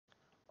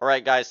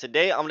Alright guys,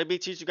 today I'm going to be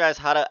teaching you guys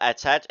how to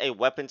attach a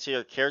weapon to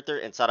your character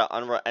inside of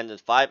Unreal Engine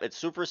 5. It's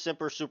super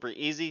simple, super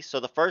easy.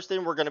 So the first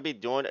thing we're going to be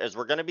doing is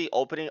we're going to be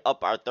opening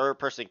up our third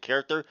person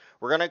character.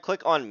 We're going to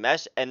click on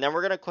mesh, and then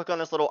we're going to click on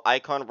this little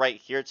icon right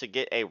here to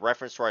get a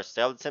reference to our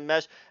skeleton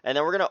mesh. And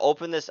then we're going to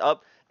open this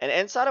up. And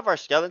inside of our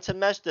skeleton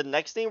mesh, the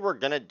next thing we're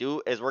going to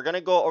do is we're going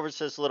to go over to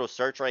this little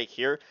search right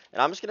here.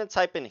 And I'm just going to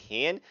type in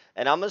hand.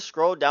 And I'm going to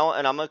scroll down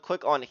and I'm going to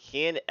click on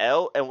hand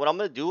L. And what I'm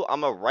going to do,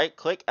 I'm going to right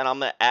click and I'm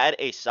going to add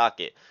a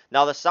socket.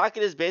 Now, the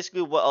socket is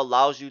basically what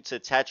allows you to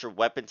attach your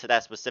weapon to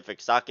that specific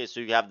socket,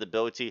 so you have the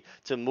ability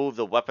to move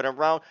the weapon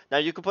around. Now,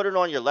 you can put it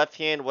on your left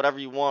hand, whatever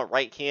you want,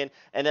 right hand,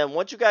 and then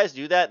once you guys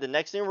do that, the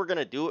next thing we're going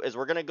to do is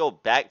we're going to go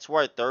back to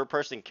our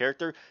third-person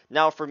character.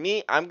 Now, for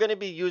me, I'm going to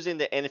be using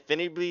the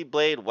Infinity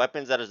Blade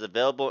weapons that is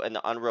available in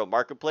the Unreal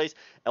Marketplace,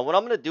 and what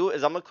I'm going to do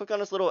is I'm going to click on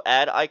this little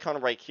add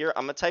icon right here.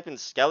 I'm going to type in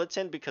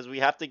skeleton because we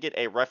have to get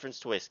a reference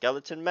to a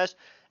skeleton mesh.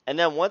 And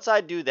then once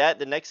I do that,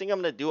 the next thing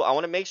I'm going to do, I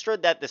want to make sure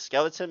that the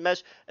skeleton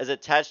mesh is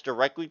attached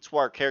directly to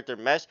our character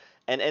mesh.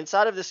 And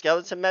inside of the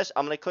skeleton mesh,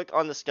 I'm going to click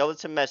on the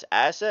skeleton mesh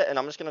asset, and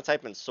I'm just going to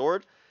type in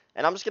sword.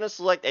 And I'm just going to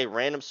select a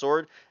random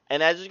sword.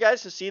 And as you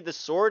guys can see, the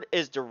sword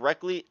is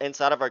directly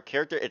inside of our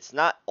character. It's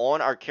not on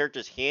our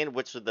character's hand,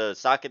 which is the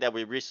socket that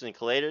we recently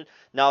created.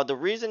 Now, the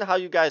reason how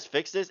you guys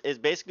fix this is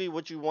basically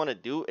what you want to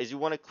do is you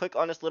want to click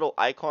on this little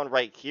icon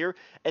right here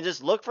and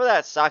just look for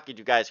that socket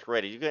you guys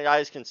created. You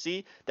guys can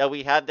see that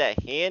we have that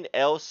hand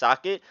L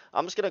socket.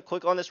 I'm just going to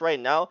click on this right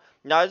now.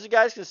 Now, as you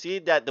guys can see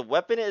that the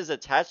weapon is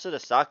attached to the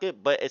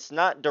socket, but it's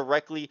not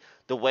directly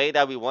the way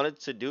that we want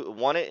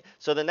it.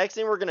 So the next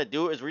thing we're going to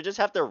do is we just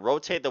have to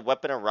rotate the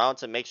weapon around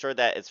to make sure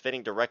that it's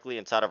fitting directly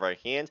inside of our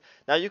hands.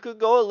 Now, you could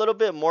go a little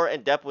bit more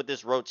in depth with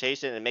this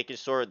rotation and making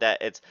sure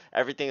that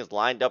everything is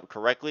lined up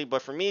correctly.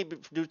 But for me,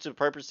 due to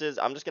purposes,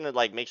 I'm just going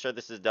to make sure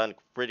this is done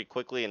pretty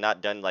quickly and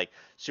not done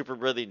super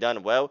really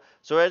done well.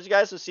 So as you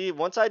guys can see,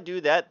 once I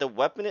do that, the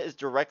weapon is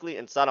directly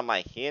inside of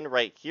my hand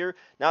right here.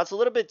 Now, it's a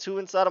little bit too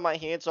inside of my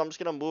hand, so I'm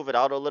just going to move it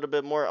out a little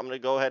bit more. I'm going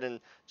to go ahead and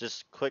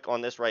just click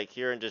on this right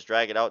here and just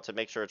drag it out to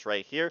make sure it's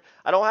right here.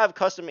 I don't have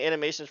custom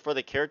animations for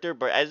the character,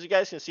 but as you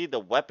guys can see, the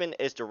weapon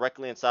is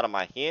directly inside of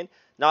my hand.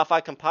 Now, if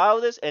I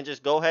compile this and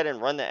just go ahead and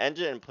run the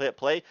engine and hit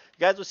play, you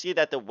guys will see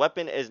that the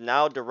weapon is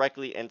now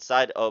directly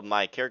inside of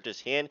my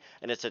character's hand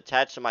and it's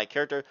attached to my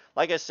character.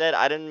 Like I said,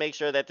 I didn't make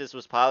sure that this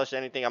was polished or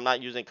anything. I'm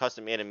not using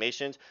custom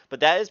animations, but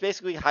that is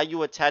basically how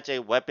you attach a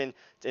weapon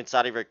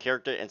inside of your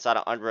character inside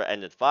of Unreal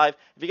Engine 5.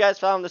 If you guys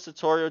found this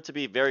tutorial to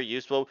be very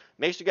useful,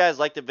 make sure you guys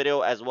like the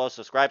video as well as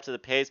subscribe to the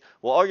page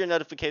with all your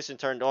notifications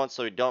turned on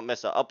so you don't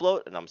miss an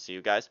upload, and I'm going to see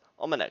you guys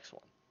on the next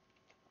one.